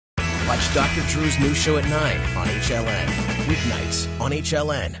Watch Dr. Drew's new show at 9 on HLN. Weeknights on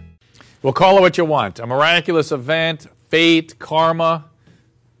HLN. Well, call it what you want. A miraculous event, fate, karma.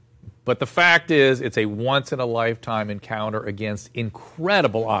 But the fact is, it's a once-in-a-lifetime encounter against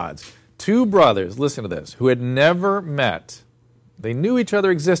incredible odds. Two brothers, listen to this, who had never met. They knew each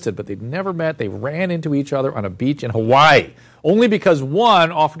other existed, but they'd never met. They ran into each other on a beach in Hawaii, only because one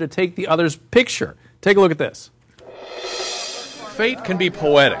offered to take the other's picture. Take a look at this. Fate can be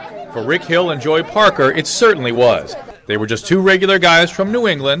poetic. For Rick Hill and Joy Parker, it certainly was. They were just two regular guys from New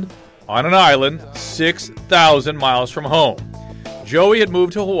England on an island 6,000 miles from home. Joey had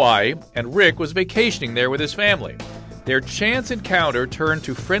moved to Hawaii, and Rick was vacationing there with his family. Their chance encounter turned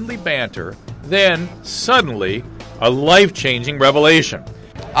to friendly banter, then, suddenly, a life-changing revelation.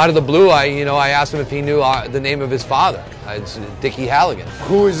 Out of the blue, I asked him if he knew the name of his father. It's Dickie Halligan.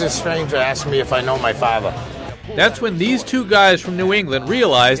 Who is this stranger asking me if I know my father? That's when these two guys from New England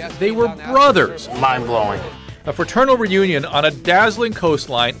realized they were brothers. Mind-blowing. A fraternal reunion on a dazzling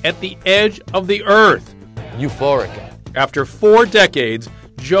coastline at the edge of the earth. Euphoric. After 4 decades,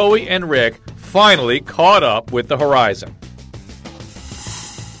 Joey and Rick finally caught up with the horizon.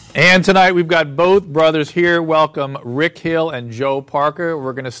 And tonight we've got both brothers here. Welcome Rick Hill and Joe Parker.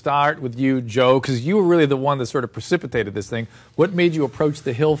 We're going to start with you, Joe, because you were really the one that sort of precipitated this thing. What made you approach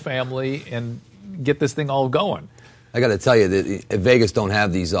the Hill family and get this thing all going? I got to tell you that Vegas don't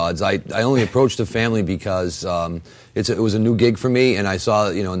have these odds. I only approached the family because it was a new gig for me, and I saw,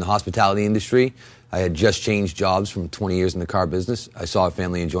 in the hospitality industry, I had just changed jobs from 20 years in the car business. I saw a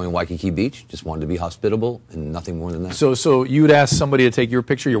family enjoying Waikiki Beach, just wanted to be hospitable, and nothing more than that. So you'd ask somebody to take your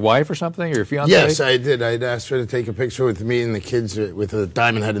picture, your wife or something, or your fiancé? Yes, I did. I'd asked her to take a picture with me and the kids with a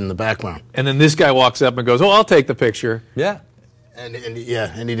diamond head in the background. And then this guy walks up and goes, "Oh, I'll take the picture." Yeah. And he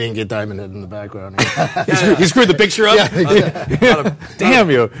didn't get diamond head in the background. He screwed the picture up? Yeah. Damn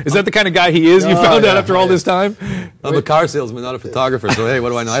you. Is that the kind of guy he is? You found out after all this time? I'm a car salesman, not a photographer, so hey, what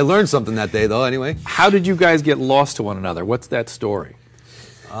do I know? I learned something that day, though, anyway. How did you guys get lost to one another? What's that story?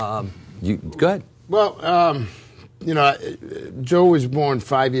 Go ahead. Well, Joe was born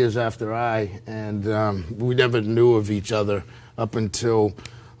 5 years after I, and we never knew of each other up until,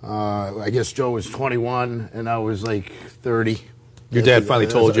 I guess Joe was 21, and I was like 30. Your dad finally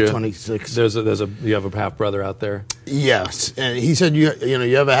told you 26. You have a half brother out there. Yes, and he said you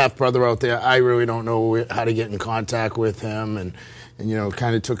have a half brother out there. I really don't know how to get in contact with him, and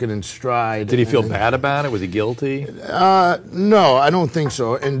kind of took it in stride. Did he feel bad about it? Was he guilty? No, I don't think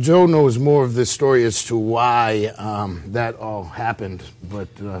so. And Joe knows more of this story as to why that all happened. But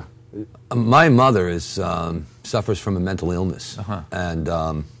my mother suffers from a mental illness,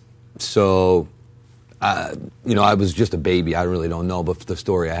 and so. I was just a baby. I really don't know, but the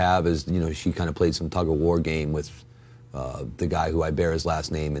story I have is, she kind of played some tug-of-war game with the guy who I bear his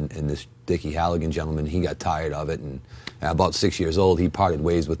last name, and this Dickie Halligan gentleman. He got tired of it, and at about 6 years old, he parted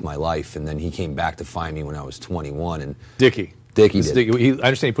ways with my life, and then he came back to find me when I was 21. And Dickie did. I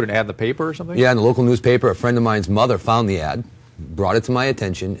understand he put an ad in the paper or something? Yeah, in the local newspaper. A friend of mine's mother found the ad, brought it to my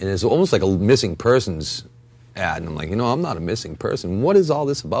attention, and it's almost like a missing persons ad. And I'm like, I'm not a missing person. What is all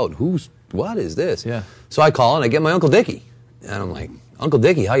this about? What is this? Yeah. So I call and I get my Uncle Dickie. And I'm like, Uncle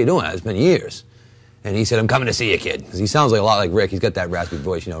Dickie, how you doing? It's been years. And he said, I'm coming to see you, kid. Because he sounds like a lot like Rick. He's got that raspy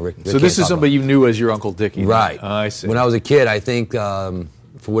voice, Rick. So this is somebody you knew as your Uncle Dickie? Right. Oh, I see. When I was a kid, I think, for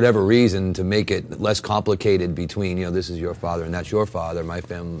whatever reason, to make it less complicated between, this is your father and that's your father,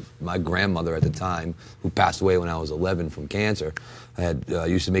 my grandmother at the time, who passed away when I was 11 from cancer, I had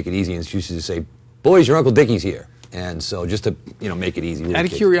used to make it easy, and she used to say, boys, your Uncle Dickie's here. And so just to, make it easy. Out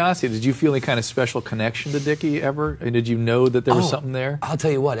of curiosity, did you feel any kind of special connection to Dickie ever? And did you know that there was something there? I'll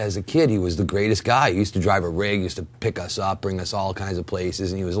tell you what, as a kid, he was the greatest guy. He used to drive a rig, used to pick us up, bring us all kinds of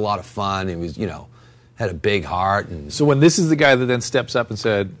places, and he was a lot of fun. He was, had a big heart. And so when this is the guy that then steps up and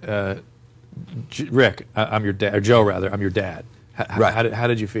said, Rick, I'm your dad, or Joe rather, I'm your dad. Right. How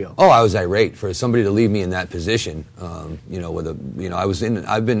did you feel? Oh, I was irate for somebody to leave me in that position. I've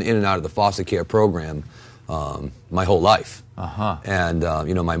been in and out of the foster care program my whole life. And,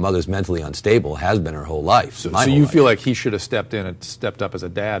 my mother's mentally unstable, has been her whole life. So you feel like he should have stepped in and stepped up as a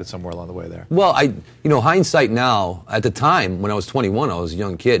dad somewhere along the way there? Well, hindsight now, at the time, when I was 21, I was a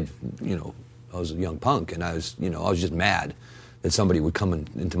young kid, I was a young punk, and I was just mad that somebody would come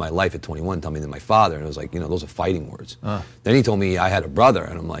into my life at 21 and tell me that my father, and it was like, those are fighting words. Then he told me I had a brother,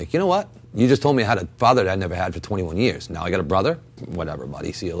 and I'm like, you know what? You just told me I had a father that I never had for 21 years. Now I got a brother? Whatever,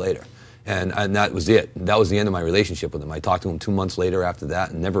 buddy. See you later. And that was it. That was the end of my relationship with him. I talked to him 2 months later after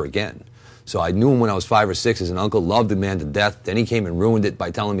that, and never again. So I knew him when I was 5 or 6 as an uncle, loved the man to death. Then he came and ruined it by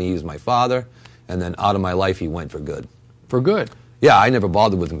telling me he was my father, and then out of my life he went for good. For good? yeah, I never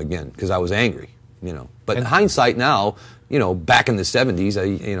bothered with him again because I was angry, you know. But in hindsight now, you know, back in the 70s, I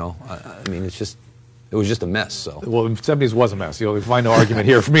mean, it was just a mess. So Well, the 70s was a mess. You'll find no argument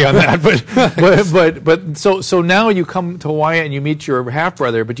here for me on that. But so now you come to Hawaii and you meet your half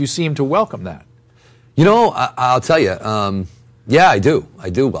brother, but you seem to welcome that. you know, I'll tell you, yeah, I do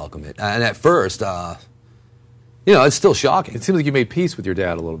welcome it. And at first, you know, it's still shocking. It seems like you made peace with your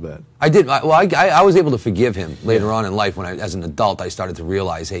dad a little bit. I did. Well, I was able to forgive him later on in life when as an adult, I started to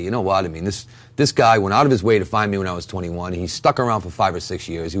realize, hey, you know what? I mean, this guy went out of his way to find me when I was 21. He stuck around for 5 or 6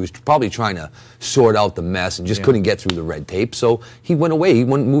 years. He was probably trying to sort out the mess and just couldn't get through the red tape. So he went away. He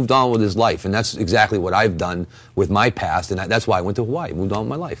moved on with his life. And that's exactly what I've done with my past. And that's why I went to Hawaii, moved on with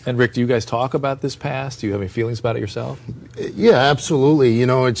my life. And Rick, do you guys talk about this past? Do you have any feelings about it yourself? Yeah, absolutely. You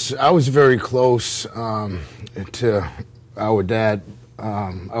know, I was very close to our dad,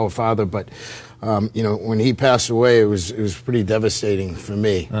 our father, but you know, when he passed away, it was pretty devastating for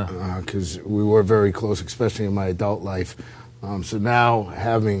me because we were very close, especially in my adult life. So now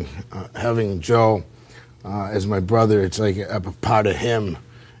having Joe as my brother, it's like a part of him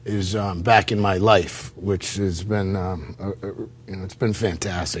is back in my life, which has been you know, it's been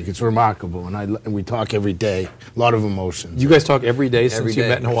fantastic. It's remarkable, and we talk every day. A lot of emotions. You guys talk every day since you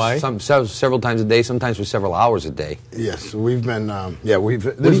met in Hawaii? Several times a day, sometimes for several hours a day. Yes, so we've been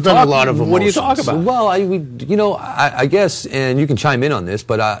there's been a lot of emotions. What do you talk about? Well, I guess, and you can chime in on this,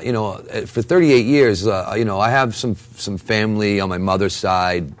 but you know, for 38 years, you know, I have some family on my mother's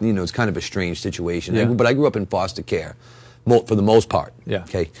side. You know, it's kind of a strange situation. Yeah. But I grew up in foster care, for the most part. Yeah.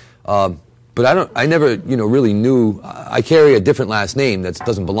 Okay. But I never, you know, really knew. I carry a different last name that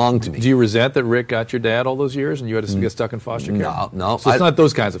doesn't belong to me. Do you resent that Rick got your dad all those years and you had to get stuck in foster care? No. So it's not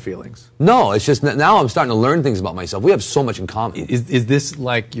those kinds of feelings. No, it's just now I'm starting to learn things about myself. We have so much in common. Is this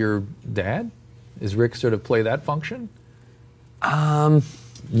like your dad? Is Rick sort of play that function?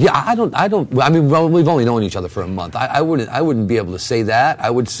 Yeah, I don't. I mean, well, we've only known each other for a month. I wouldn't be able to say that. I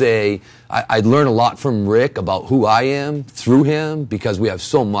would say I'd learn a lot from Rick about who I am through him because we have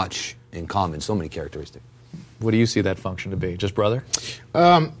so much in common, so many characteristics. What do you see that function to be? Just brother?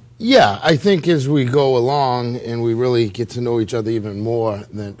 Yeah, I think as we go along and we really get to know each other even more,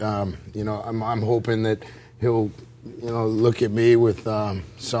 that you know, I'm hoping that he'll, you know, look at me with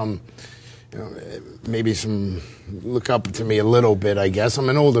some. You know, maybe look up to me a little bit, I guess. I'm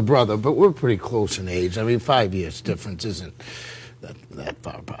an older brother, but we're pretty close in age. I mean, 5 years difference isn't that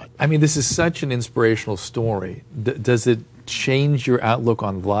far apart. I mean, this is such an inspirational story. Does it change your outlook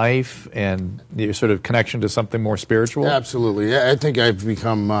on life and your sort of connection to something more spiritual? Absolutely. I think I've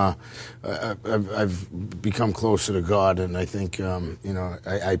become closer to God, and I think you know,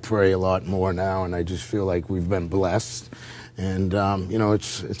 I pray a lot more now, and I just feel like we've been blessed. And you know,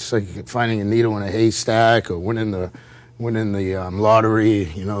 it's like finding a needle in a haystack or winning the lottery.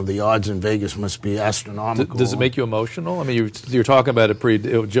 You know, the odds in Vegas must be astronomical. Does it make you emotional? I mean, you're talking about it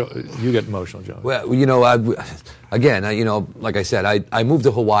you get emotional, Joe. Well, you know, you know, like I said, I moved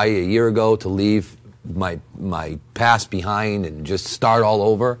to Hawaii a year ago to leave my past behind and just start all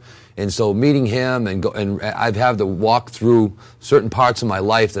over. And so meeting him and I've had to walk through certain parts of my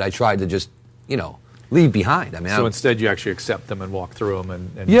life that I tried to just, you know, leave behind. I mean, so instead, you actually accept them and walk through them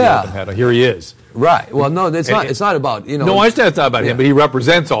and yeah, deal with them. Here he is. Right. Well, no, it's not. It's not about, you know. No, I understand it's not about him, but he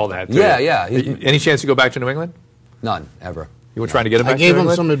represents all that. Too. Yeah. Any chance you go back to New England? None ever. You were trying to get him back to New England?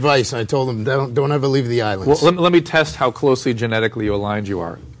 I England? gave him some advice. I told him don't ever leave the islands. Well, let me test how closely genetically aligned you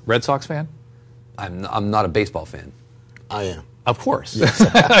are. Red Sox fan? I'm not a baseball fan. I am. Of course.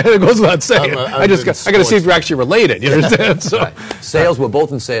 It goes without saying. I got to see if you're actually related. You understand? So. Right. Sales. We're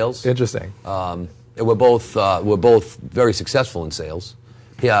both in sales. Interesting. We're both very successful in sales.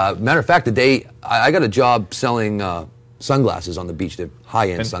 Yeah. Matter of fact, the day I got a job selling sunglasses on the beach. They're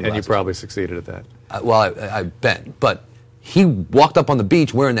high-end sunglasses. And you probably succeeded at that. Well, I've been, but he walked up on the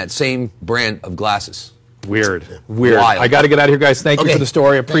beach wearing that same brand of glasses. Weird. Wild. I got to get out of here, guys. Thank you for the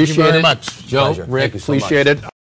story. Appreciate Thank you very it. much. Joe, Pleasure. Rick, Thank you so much. appreciate it.